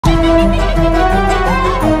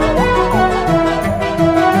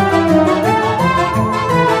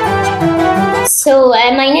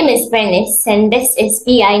My name is Bernice, and this is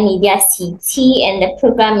beeeyemediacity, and the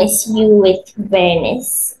program is You with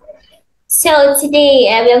Bernice. So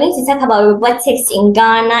today we are going to talk about robotics in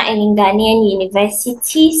Ghana and in Ghanaian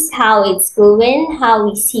universities, how it's going, how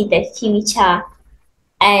we see the future,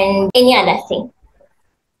 and any other thing.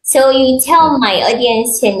 So you tell my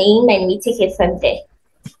audience your name and we take it from there.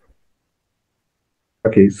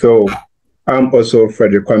 Okay, so I'm also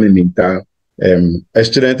Frederick Kwame Minta, a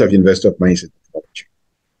student of University of Mines Technology.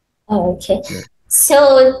 Okay. Yeah.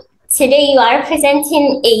 So today you are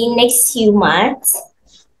presenting Aaenics UMaT.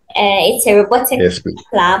 It's a robotics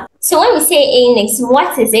lab. So when we say Aaenics,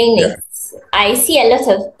 what is Aaenics? Yeah. I see a lot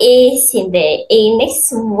of A's in the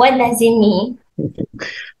Aaenics. What does it mean?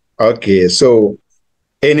 Okay, so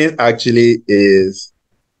Aaenics actually is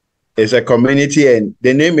a community, and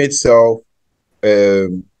the name itself, I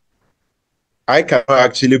cannot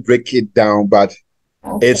actually break it down, but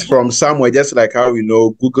it's from somewhere, just like how we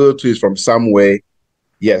know Google too is from somewhere.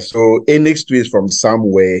 Yes, so Aaenics too is from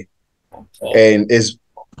somewhere, and it's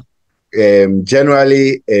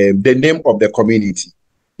generally the name of the community,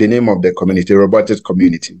 robotics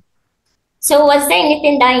community. So was there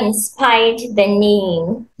anything that inspired the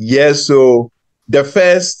name? Yes, so the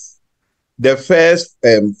first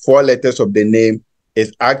 4 letters of the name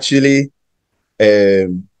is actually the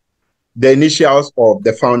initials of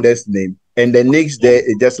the founder's name, and the next there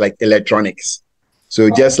is just like electronics. So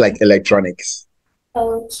just like electronics.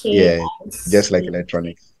 Okay. Yeah, just like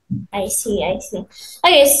electronics. I see.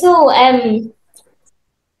 Okay, so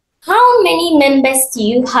how many members do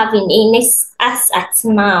you have in Aaenics as at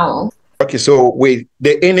now? Okay, so with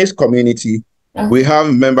the Aaenics community, we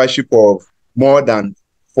have membership of more than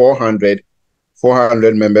 400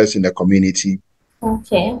 members in the community.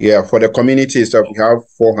 Okay. Yeah, for the community itself, we have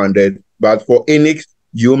 400, but for Aaenics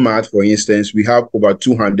UMaT, for instance, we have over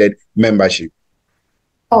 200 membership.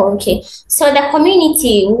 Oh, okay. So the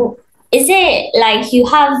community, is it like you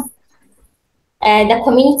have the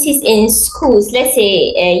communities in schools, let's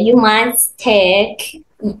say UMaT, Tech,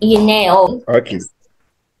 UNEO?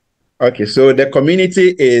 Okay, so the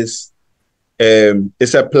community is a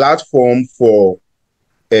platform for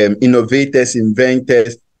innovators,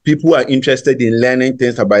 inventors, people who are interested in learning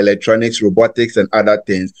things about electronics, robotics, and other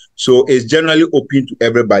things. So it's generally open to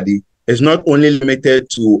everybody. It's not only limited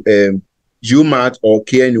to UMaT or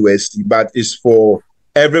KNUST, but it's for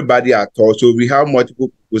everybody at all. So we have multiple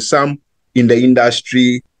people, some in the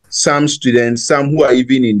industry, some students, some who are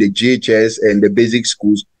even in the GHS and the basic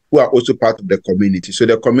schools, who are also part of the community. So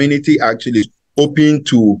the community actually is open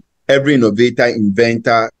to every innovator,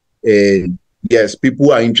 inventor, and yes, people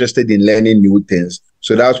who are interested in learning new things.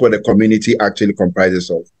 So that's what the community actually comprises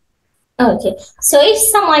of. Okay. So if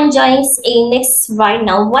someone joins Aaenics right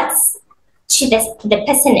now, what should the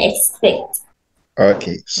person expect?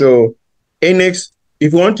 Okay. So Aaenics,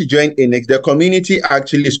 if you want to join Aaenics, the community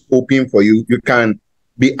actually is open for you. You can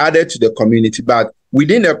be added to the community, but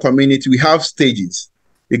within the community, we have stages.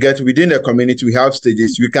 Within the community, we have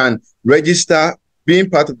stages. You can register, being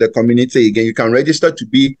part of the community again, you can register to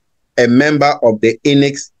be a member of the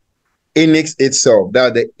Aaenics itself,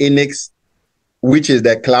 that the Aaenics, which is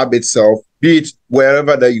the club itself, be it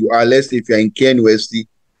wherever that you are. Let's say if you're in KNUST,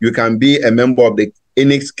 you can be a member of the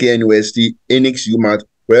Aaenics KNUST, Aaenics UMaT,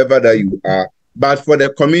 wherever that you are. But for the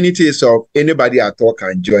community itself, anybody at all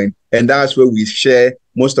can join, and that's where we share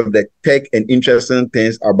most of the tech and interesting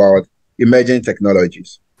things about emerging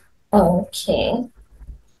technologies. Okay,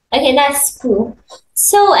 that's cool.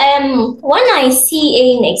 So when I see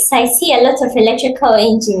Aaenics, I see a lot of electrical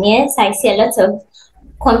engineers, I see a lot of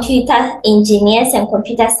computer engineers and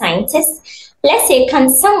computer scientists. Let's say, can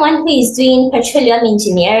someone who is doing petroleum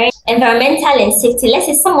engineering, environmental and safety, let's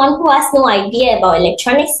say someone who has no idea about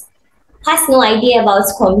electronics, has no idea about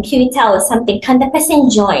computer or something, can the person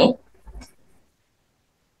join?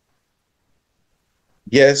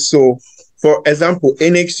 Yes, so for example,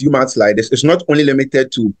 Aaenics UMaT like this, it's not only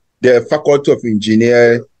limited to the Faculty of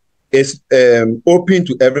Engineering, is open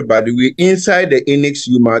to everybody. We inside the Aaenics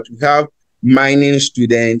UMaT, we have mining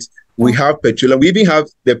students, we have petroleum, we even have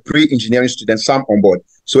the pre-engineering students, some on board.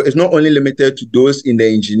 So it's not only limited to those in the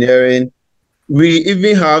engineering. We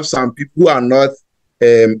even have some people who are not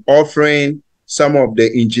offering some of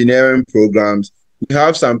the engineering programs. We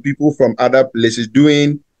have some people from other places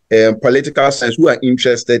doing political science who are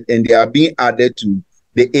interested, and they are being added to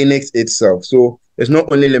the Aaenics itself. So it's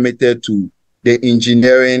not only limited to the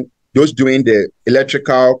engineering, those doing the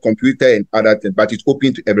electrical, computer, and other things, but it's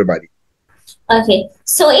open to everybody. Okay,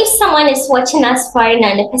 so if someone is watching us right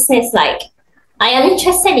now and the person is like, I am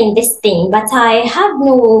interested in this thing, but I have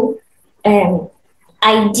no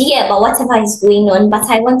idea about whatever is going on, but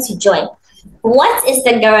I want to join. What is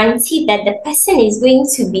the guarantee that the person is going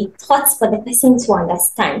to be taught for the person to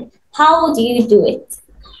understand? How do you do it?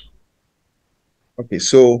 Okay,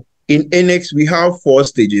 so in Aaenics, we have 4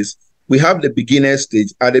 stages. We have the beginner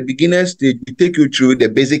stage. At the beginner stage, we take you through the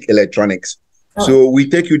basic electronics. Oh. So we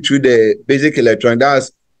take you through the basic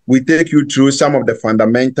electronics. We take you through some of the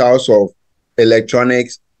fundamentals of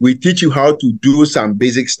electronics. We teach you how to do some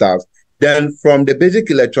basic stuff. Then from the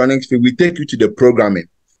basic electronics, we take you to the programming.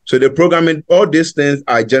 So the programming, all these things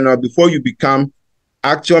are general. Before you become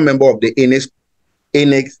actual member of the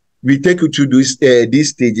Aaenics, we take you through these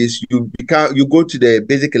stages. You go to the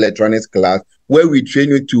basic electronics class where we train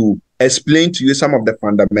you to explain to you some of the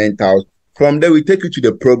fundamentals. From there, we take you to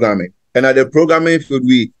the programming. And at the programming field,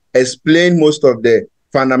 we explain most of the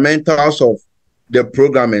fundamentals of the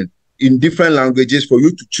programming in different languages for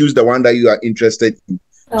you to choose the one that you are interested in.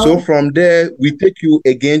 Oh. So from there, we take you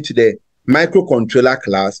again to the microcontroller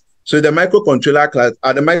class. So the microcontroller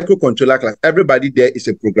class, everybody there is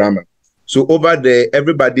a programmer. So over there,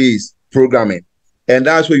 everybody is programming. And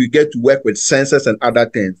that's where you get to work with sensors and other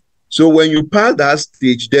things. So when you pass that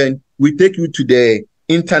stage, then we take you to the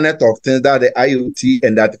Internet of Things, that the IoT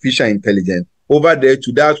and the artificial intelligence. Over there,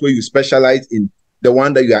 that's where you specialize in the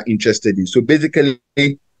one that you are interested in. So basically,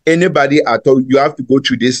 anybody at all, you have to go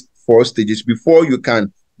through these 4 stages before you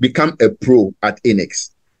can become a pro at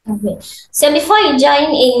Aaenics. Okay. So before you join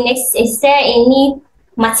Aaenics, is there any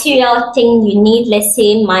material thing you need? Let's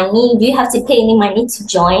say money. Do you have to pay any money to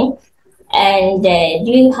join? And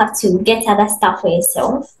do you have to get other stuff for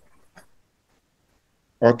yourself?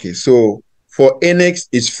 Okay, so for Aaenics,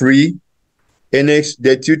 it's free. Aaenics,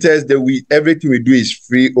 the tutors, everything we do is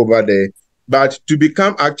free over there. But to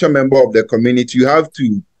become actual member of the community, you have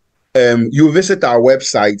to you visit our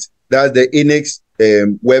website. That's the Aaenics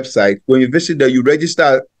website. When you visit there, you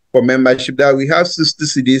register for membership. That we have 60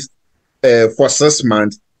 CDs for 6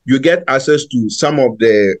 months. You get access to some of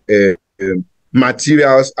the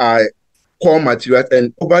materials, core materials,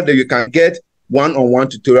 and over there you can get one-on-one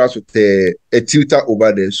tutorials with a tutor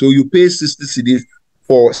over there. So you pay 60 CDs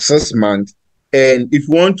for 6 months, and if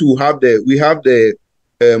you want to have we have the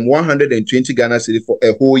 120 Ghana cedi for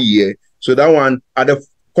a whole year. So that one, at the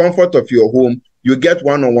comfort of your home, you get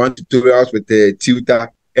one-on-one tutorials with a tutor,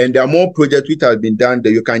 and there are more projects which have been done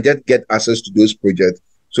that you can just get access to those projects.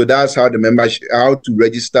 So that's how how to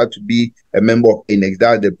register to be a member of Aaenics.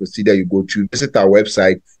 That's the procedure you go through. Visit our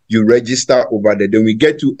website, you register over there, then we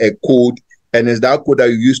get you a code, and it's that code that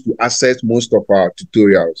you use to access most of our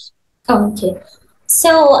tutorials. Okay.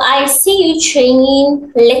 So I see you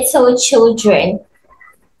training little children.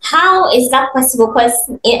 How is that possible? Because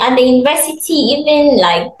at the university, even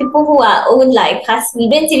like people who are old like us, we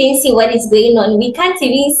don't even see what is going on. We can't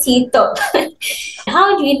even see top.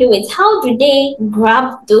 How do you do it? How do they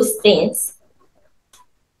grab those things?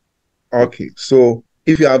 Okay, so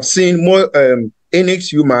if you have seen more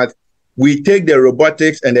Aaenics UMaT, we take the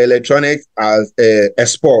robotics and the electronics as a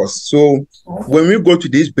sports. So when we go to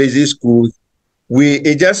these basic schools,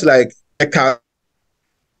 it's just like a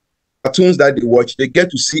cartoons that they watch. They get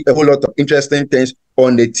to see a whole lot of interesting things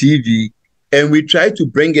on the TV, and we try to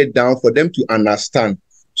bring it down for them to understand.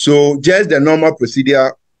 So just the normal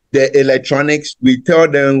procedure, the electronics, we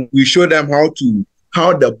show them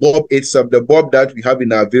how the bulb itself, the bulb that we have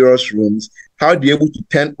in our various rooms, how they're able to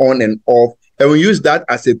turn on and off. And we use that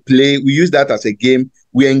as a play, we use that as a game,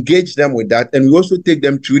 we engage them with that, and we also take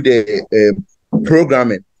them through the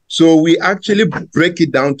programming. So we actually break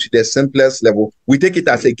it down to the simplest level. We take it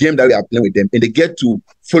as a game that we are playing with them, and they get to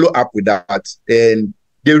follow up with that. And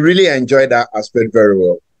they really enjoy that aspect very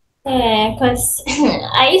well. Yeah, because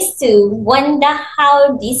I used to wonder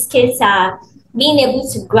how these kids are being able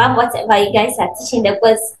to grab whatever you guys are teaching them.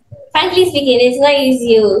 Because frankly speaking, it's not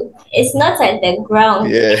easy. It's not at the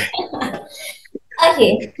ground. Yeah.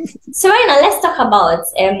 Okay. So right now, let's talk about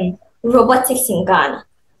robotics in Ghana.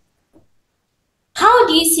 How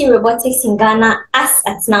do you see robotics in Ghana as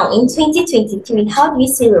at now in 2023? How do you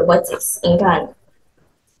see robotics in Ghana?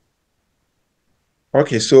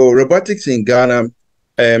 Okay, so robotics in Ghana,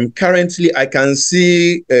 currently I can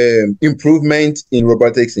see improvement in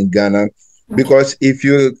robotics in Ghana, because if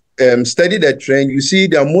you study the trend, you see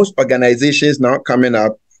there are most organizations now coming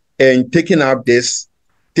up and taking up this,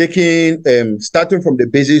 starting from the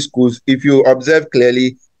basic schools. If you observe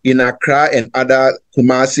clearly in Accra and other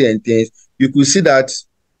Kumasi and things, you could see that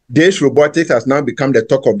this robotics has now become the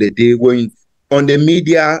talk of the day. When on the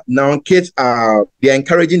media now, they're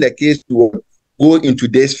encouraging the kids to go into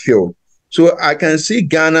this field. So I can see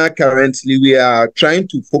Ghana currently, we are trying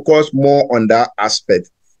to focus more on that aspect.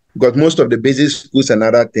 because most of the basic schools and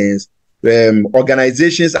other things,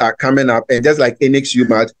 organizations are coming up, and just like Aaenics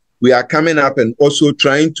UMaT, we are coming up and also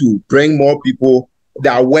trying to bring more people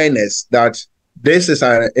the awareness that this is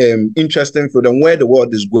an interesting for them where the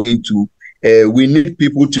world is going to. We need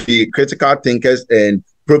people to be critical thinkers and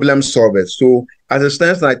problem solvers. So as it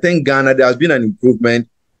stands, I think Ghana, there has been an improvement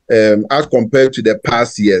as compared to the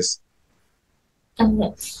past years.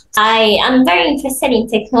 I am very interested in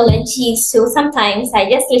technology, so sometimes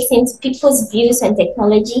I just listen to people's views on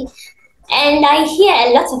technology, and I hear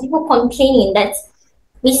a lot of people complaining that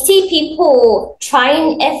we see people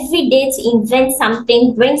trying every day to invent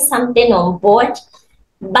something, bring something on board,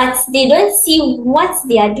 but they don't see what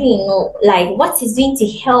they are doing, like what is going to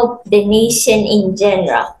help the nation in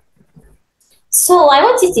general. So I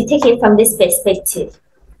want you to take it from this perspective.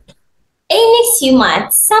 Aaenics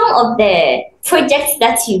UMaT, some of the projects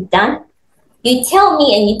that you've done, you tell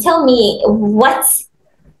me what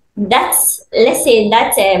that, let's say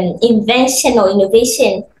that invention or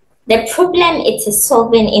innovation, the problem it is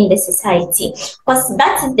solving in the society, because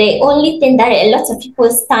that's the only thing that a lot of people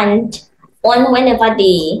stand on whenever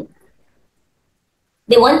they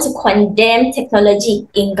want to condemn technology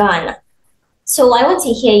in Ghana. So I want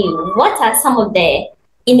to hear you. What are some of the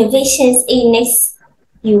innovations Aaenics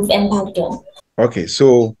you've embarked on? Okay,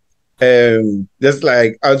 so just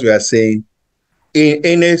like as we are saying, in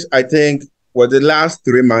Aaenics, I think was the last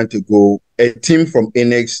 3 months ago, a team from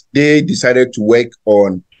Aaenics, they decided to work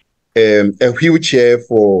on a wheelchair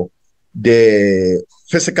for the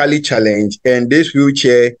physically challenged. And this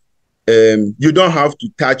wheelchair, you don't have to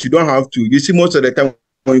touch, you don't have to, you see most of the time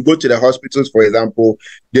when you go to the hospitals, for example,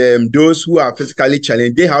 those who are physically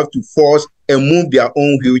challenged, they have to force and move their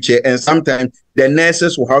own wheelchair. And sometimes the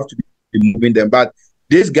nurses will have to be moving them. But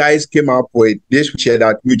these guys came up with this chair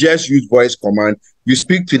that you just use voice command. You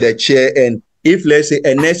speak to the chair, and if let's say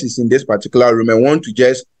a nurse is in this particular room and want to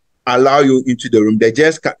just allow you into the room,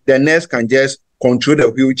 the nurse can just control the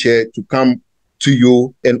wheelchair to come to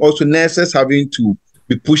you, and also nurses having to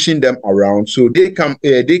be pushing them around. So they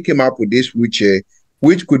came up with this wheelchair,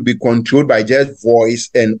 which could be controlled by just voice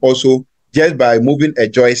and also just by moving a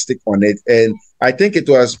joystick on it. And I think it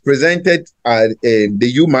was presented at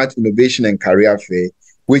the UMaT Innovation and Career Fair,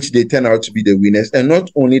 which they turned out to be the winners. And not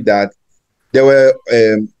only that, there were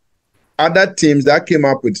other teams that came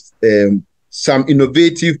up with some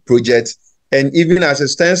innovative projects. And even as it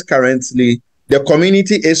stands currently, the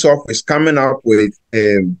community ASOF is coming up with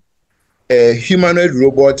a humanoid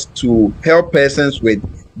robot to help persons with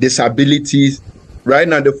disabilities. Right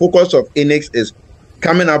now, the focus of Aaenics is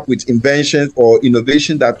coming up with inventions or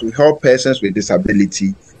innovation that will help persons with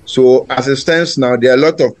disability. So as it stands now, there are a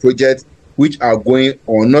lot of projects which are going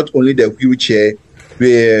on, not only the wheelchair,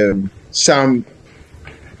 some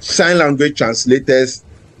sign language translators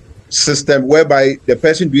system whereby the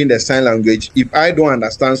person doing the sign language, if I don't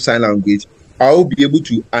understand sign language, I will be able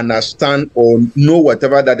to understand or know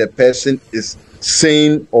whatever that the person is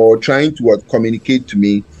saying or trying to communicate to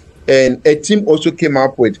me. And a team also came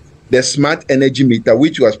up with the smart energy meter,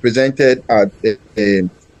 which was presented at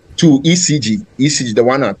to ECG, the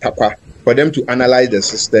one at Tapa, for them to analyze the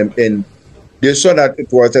system. And they saw that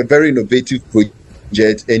it was a very innovative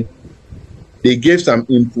project, and they gave some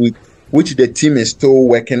input, which the team is still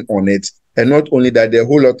working on it. And not only that, there are a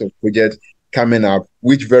whole lot of projects coming up,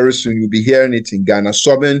 which very soon you'll be hearing it in Ghana,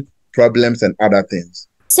 solving problems and other things.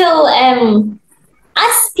 So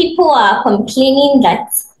as people are complaining that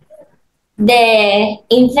the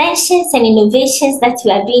inventions and innovations that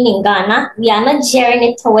we are doing in Ghana, we are not gearing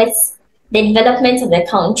it towards the development of the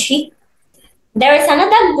country, there is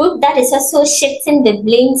another group that is also shifting the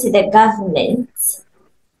blame to the government,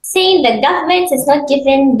 saying the government is not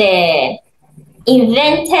giving the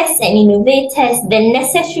inventors and innovators the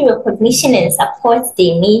necessary recognition and support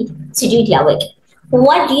they need to do their work.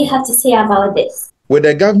 What do you have to say about this? With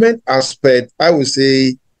the government aspect, I would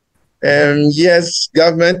say, yes,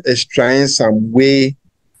 government is trying some way,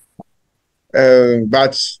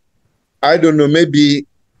 but I don't know, maybe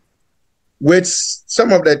with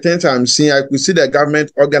some of the things I'm seeing, I could see the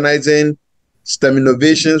government organizing STEM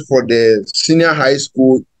innovations for the senior high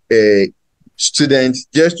school students,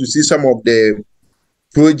 just to see some of the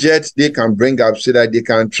projects they can bring up so that they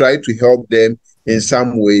can try to help them in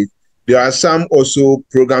some way. There are some also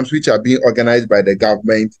programs which are being organized by the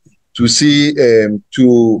government to see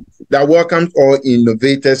that welcomes all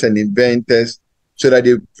innovators and inventors so that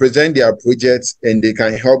they present their projects and they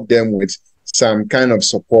can help them with some kind of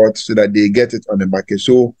support so that they get it on the market.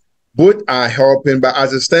 So both are helping, but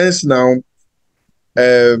as it stands now,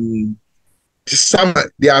 some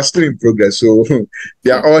they are still in progress, so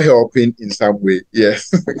they are all helping in some way.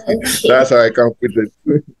 Yes, Okay. that's how I can put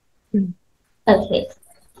it. Okay.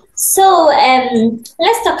 So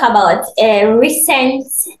let's talk about a recent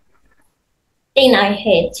thing I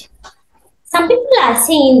heard. Some people are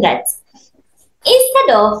saying that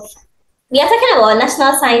instead of, we are talking about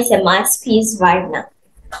National Science and Maths quiz right now.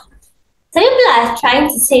 Some people are trying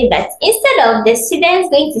to say that instead of the students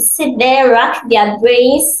going to sit there, rack their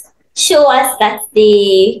brains, show us that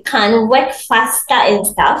they can work faster and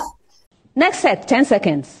stuff. Next set, 10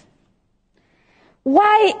 seconds.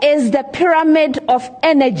 Why is the pyramid of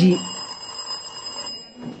energy?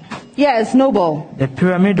 Yes, Noble. The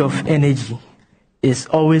pyramid of energy is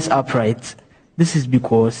always upright. This is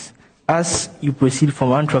because as you proceed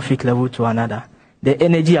from one trophic level to another, the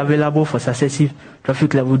energy available for successive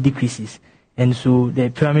trophic level decreases. And so the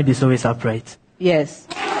pyramid is always upright. Yes.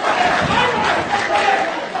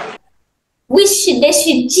 They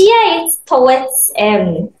should gear it towards,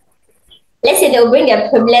 let's say they'll bring a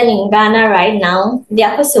problem in Ghana right now. They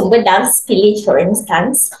are supposed to go down spillage, for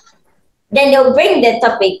instance. Then they'll bring the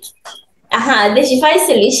topic. They should find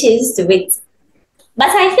solutions to it. But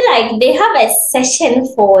I feel like they have a session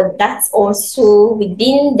for that also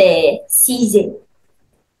within the season.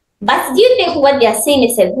 But do you think what they are saying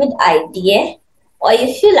is a good idea? Or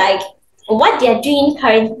you feel like what they are doing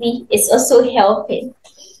currently is also helping?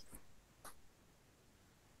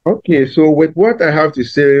 Okay, so with what I have to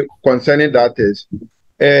say concerning that is,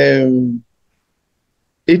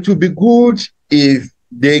 it would be good if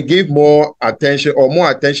they give more attention, or more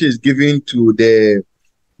attention is given to the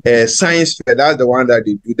science fair. That's the one that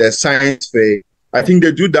they do, the science fair. I think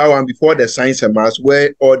they do that one before the science and maths,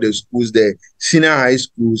 where all the schools, the senior high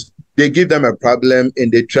schools, they give them a problem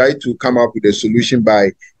and they try to come up with a solution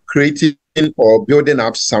by creating or building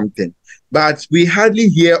up something. But we hardly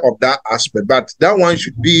hear of that aspect. But that one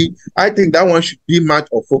should be, I think that one should be much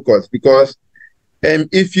of focus, because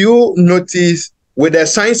if you notice with the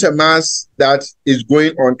science and maths that is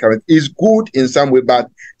going on currently, is good in some way, but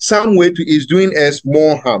some way to is doing us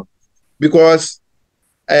more harm. Because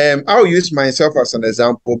I'll use myself as an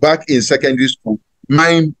example. Back in secondary school,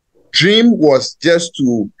 my dream was just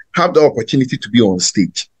to have the opportunity to be on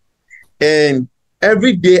stage. And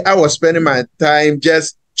every day I was spending my time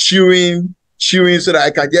just cheering so that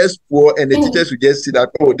I can just pour, and the teachers would just see that,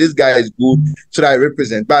 oh, this guy is good, so that I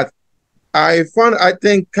represent. But I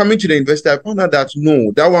think coming to the university, I found out that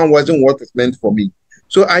no, that one wasn't what was meant for me.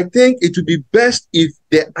 So I think it would be best if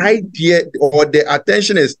the idea or the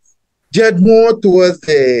attention is geared more towards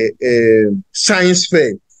the science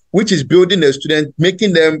fair, which is building the students,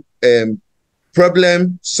 making them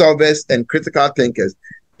problem solvers and critical thinkers.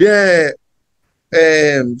 The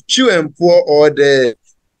chew and pour or the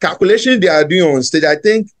calculations they are doing on stage, I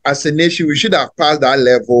think as a nation, we should have passed that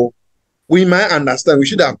level. We might understand we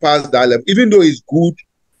should have passed that level, even though it's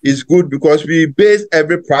good because we base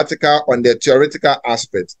every practical on the theoretical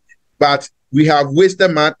aspect. But we have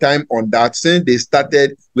wasted my time on that since they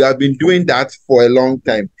started. We have been doing that for a long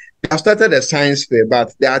time. They have started a science fair,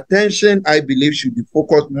 but the attention, I believe, should be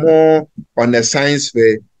focused more on the science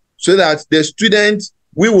fair so that the students,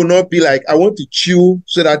 we will not be like, I want to chew,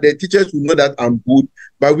 so that the teachers will know that I'm good,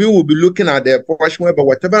 but we will be looking at their portion, but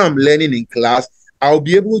whatever I'm learning in class, I'll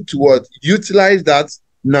be able to utilize that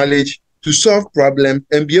knowledge to solve problems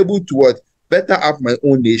and be able to better up my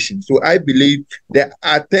own nation. So I believe the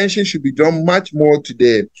attention should be drawn much more to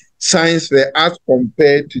the science fair as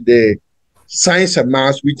compared to the science and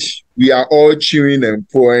maths, which we are all chewing and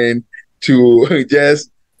pouring to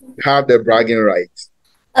just have the bragging rights.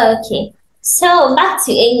 Okay, so back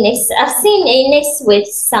to Aaenics. I've seen Aaenics with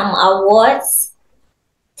some awards.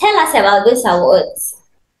 Tell us about those awards.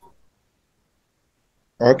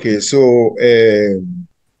 Okay, so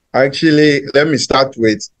actually, let me start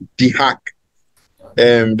with the hack.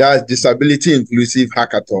 That's Disability Inclusive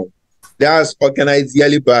Hackathon. That's organized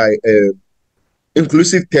yearly by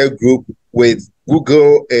Inclusive Tech Group with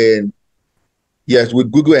Google and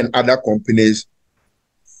with Google and other companies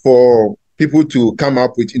for people to come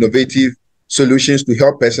up with innovative solutions to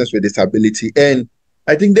help persons with disability. And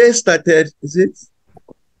I think they started, is it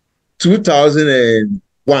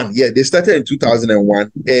 2001? Yeah, they started in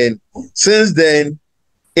 2001. And since then,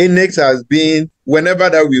 Aaenics has been, whenever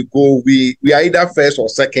that we go, we are either first or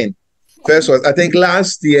second. First was, I think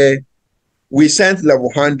last year, we sent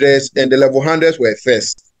level 100s, and the level 100s were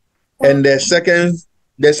first. And the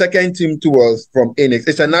second team too was from Aaenics.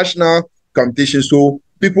 It's a national competition, so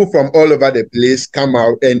people from all over the place come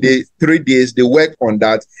out, and 3 days they work on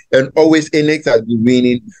that, and always Aaenics has been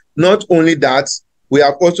winning. Not only that, we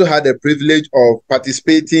have also had the privilege of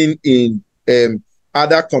participating in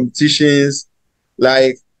other competitions,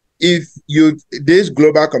 like this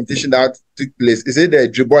global competition that took place, is it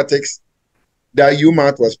the Robotics that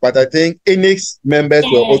UMaT was part? I think Aaenics members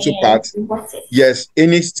were also part. Yes,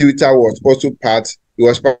 Aaenics tutor was also part. He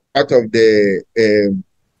was part of the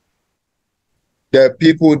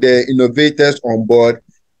people, the innovators on board,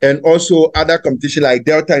 and also other competition like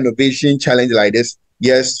Delta Innovation Challenge like this.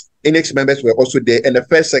 Yes, Aaenics members were also there, and the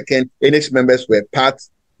first, second Aaenics members were part.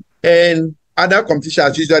 And other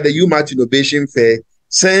competitions, as usual, the UMaT Innovation Fair.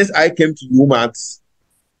 Since I came to UMaT,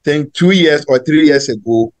 I think 2 years or 3 years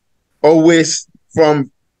ago, always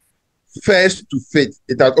from first to fifth,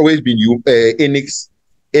 it has always been Aaenics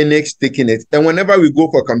taking it. And whenever we go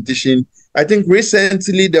for competition, I think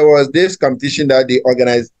recently there was this competition that they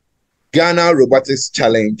organized, Ghana Robotics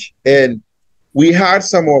Challenge, and we had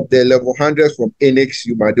some of the level 100s from Aaenics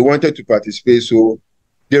UMaT. They wanted to participate, so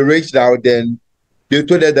they reached out. Then they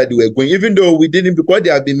told us that they were going, even though we didn't, because they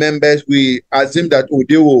have been members, we assumed that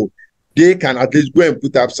they can at least go and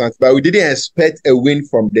put up something, but we didn't expect a win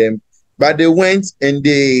from them. But they went, and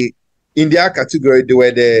in their category, they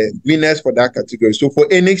were the winners for that category. So for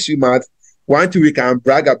Aaenics UMaT, one thing we can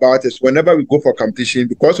brag about is whenever we go for competition,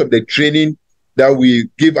 because of the training that we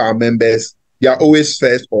give our members, they are always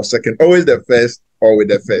first or second, always the first or with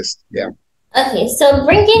the first. Yeah. Okay, so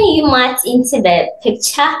bringing UMaT into the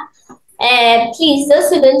picture, please, those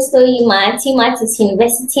who don't know UMaT is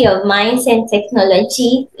University of Mines and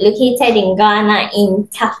Technology, located in Ghana in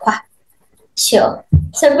Takwa. Sure.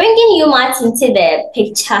 So bringing UMaT into the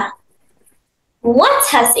picture, what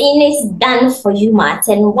has Aaenics done for UMaT,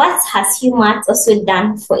 and what has UMaT also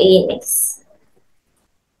done for Aaenics?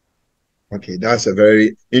 Okay, that's a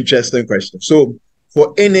very interesting question. So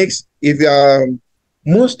for Aaenics,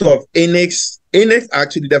 most of Aaenics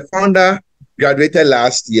actually, the founder graduated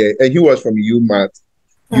last year, and he was from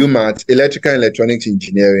UMaT, Electrical and Electronics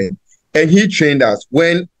Engineering, and he trained us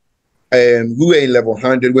when we were in level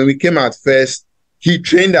 100. When we came out first, he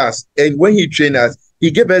trained us, and when he trained us, he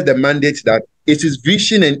gave us the mandate that it is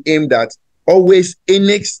vision and aim that always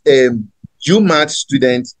Aaenics UMaT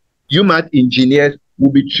students, UMaT engineers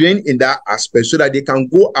will be trained in that aspect so that they can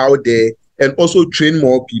go out there and also train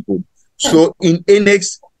more people. So in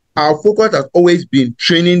Aaenics, our focus has always been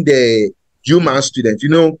training the UMaT students. You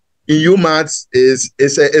know, in UMaT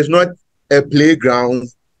it's not a playground.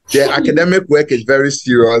 The academic work is very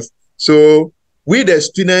serious. So we, the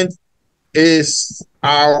student, is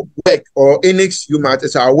our work, or Aaenics UMaT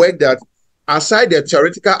is our work that aside the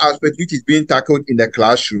theoretical aspect which is being tackled in the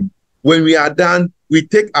classroom, when we are done, we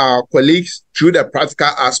take our colleagues through the practical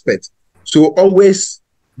aspect. So always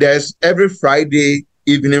there's every Friday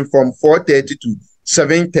evening from 4:30 to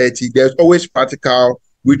 7:30, there's always practical.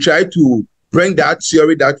 We try to bring that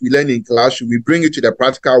theory that we learn in classroom, we bring it to the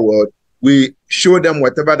practical world. We show them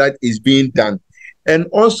whatever that is being done. And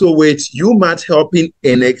also with UMaT helping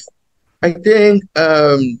Aaenics, I think,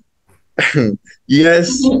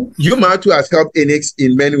 yes, UMaT has helped Aaenics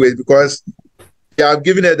in many ways because they have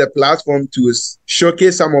given us the platform to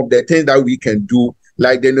showcase some of the things that we can do,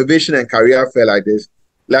 like the innovation and career fair like this.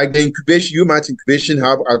 Like the incubation, UMaT Incubation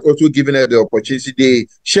Hub has also given us the opportunity. They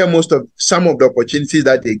share some of the opportunities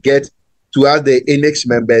that they get to us, the Aaenics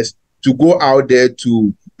members, to go out there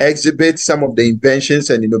to exhibit some of the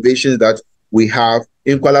inventions and innovations that we have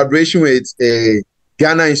in collaboration with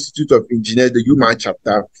Ghana Institute of Engineers, the UMaT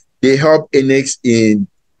chapter. They help Aaenics in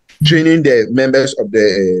training the members of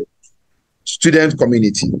the student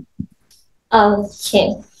community.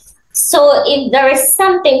 Okay. So if there is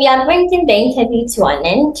something, we are bringing the interview to an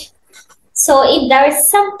end. So if there is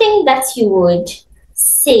something that you would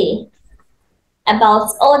say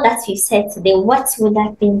about all that you said today, what would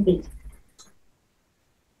that thing be?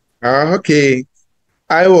 Okay.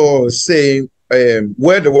 I will say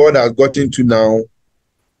where the world has gotten to now,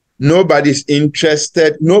 nobody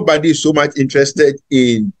is so much interested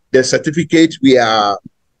in the certificate we are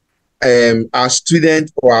our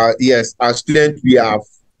student, we are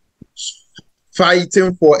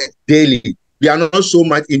fighting for daily. They are not so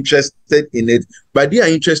much interested in it, but they are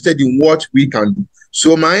interested in what we can do.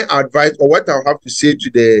 So my advice, or what I'll have to say to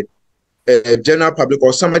the general public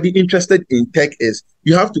or somebody interested in tech, is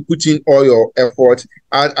you have to put in all your effort.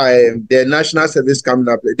 At the national service coming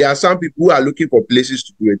up, there are some people who are looking for places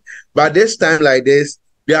to do it, but this time like this,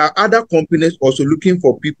 there are other companies also looking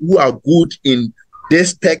for people who are good in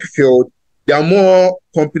this tech field. There are more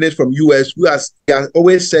companies from US who are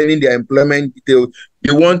always sending their employment details.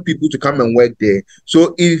 They want people to come and work there.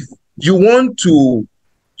 So if you want to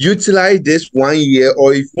utilize this 1 year,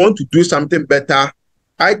 or if you want to do something better,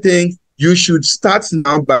 I think you should start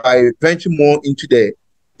now by venturing more into the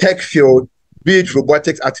tech field, be it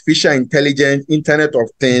robotics, artificial intelligence, Internet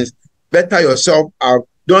of Things, better yourself out.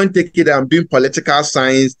 Don't take it, I'm doing political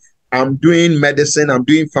science, I'm doing medicine, I'm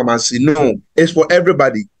doing pharmacy. No, it's for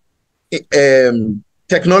everybody.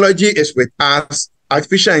 Technology is with us.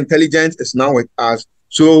 Artificial intelligence is now with us.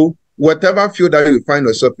 So whatever field that you find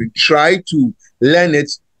yourself in, try to learn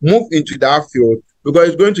it, move into that field, because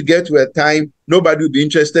it's going to get to a time nobody will be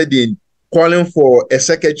interested in calling for a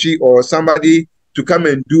secretary or somebody to come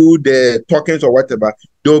and do the talkings or whatever.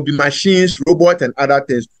 There will be machines, robots, and other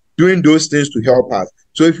things doing those things to help us.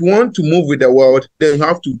 So if you want to move with the world, then you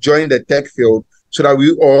have to join the tech field so that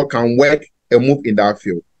we all can work and move in that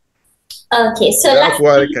field. Okay, so that's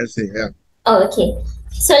what I can say. Yeah. Oh, okay.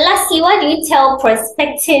 So lastly, what do you tell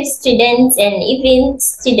prospective students and even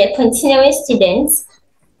continuing students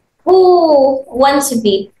who want to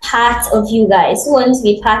be part of you guys, who want to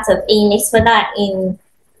be part of Aaenics, whether in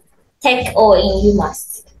tech or in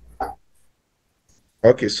UMaT?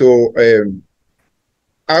 Okay, so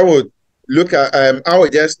I would look at I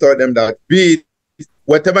would just tell them that be it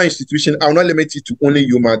whatever institution, I will not limit it to only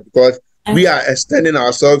UMaT, because we are extending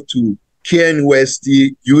ourselves to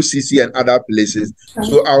KNUST, UCC, and other places.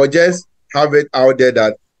 So I will just have it out there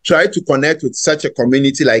that try to connect with such a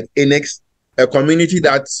community like Aaenics, a community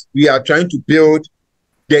that we are trying to build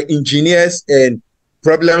the engineers and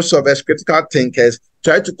problem solvers, critical thinkers.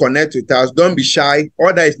 Try to connect with us. Don't be shy.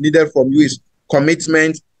 All that is needed from you is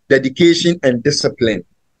commitment, dedication, and discipline.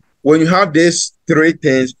 When you have these three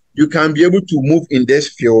things, you can be able to move in this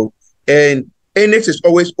field. And Aaenics is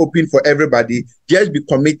always open for everybody. Just be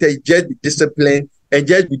committed, just be disciplined, and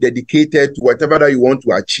just be dedicated to whatever that you want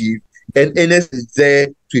to achieve. And Aaenics is there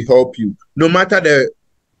to help you. No matter the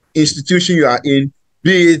institution you are in,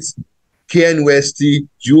 be it KNUST,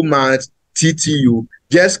 UMaT, TTU,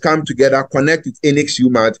 just come together, connect with Aaenics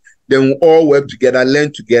UMaT, then we'll all work together,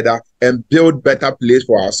 learn together, and build better place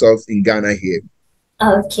for ourselves in Ghana here.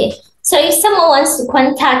 Okay. So if someone wants to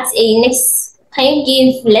contact Aaenics, can you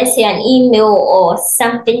give, let's say, an email or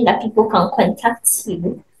something that people can contact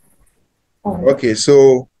you? Okay,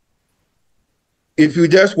 so if you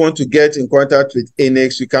just want to get in contact with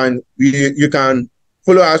Aaenics, you can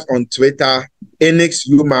follow us on Twitter, Aaenics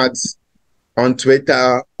UMaT, on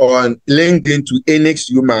Twitter, on LinkedIn to Aaenics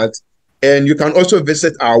UMaT, and you can also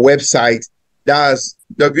visit our website. That's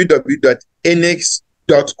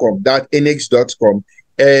www.aaenics.com. Aaenics.com,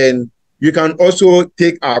 and you can also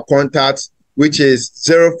take our contact, which is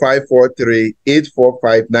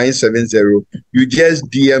 0543-845-970. You just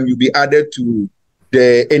DM, you'll be added to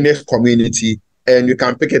the Aaenics community, and you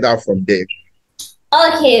can pick it up from there.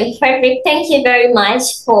 Okay, perfect. Thank you very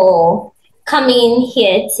much for coming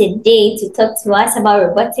here today to talk to us about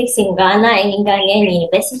robotics in Ghana and in Ghanaian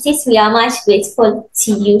universities. We are much grateful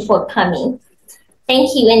to you for coming.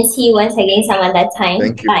 Thank you, and see you once again some other time.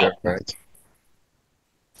 Thank you very much.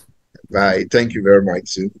 Bye. Thank you very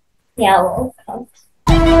much, too. You're welcome.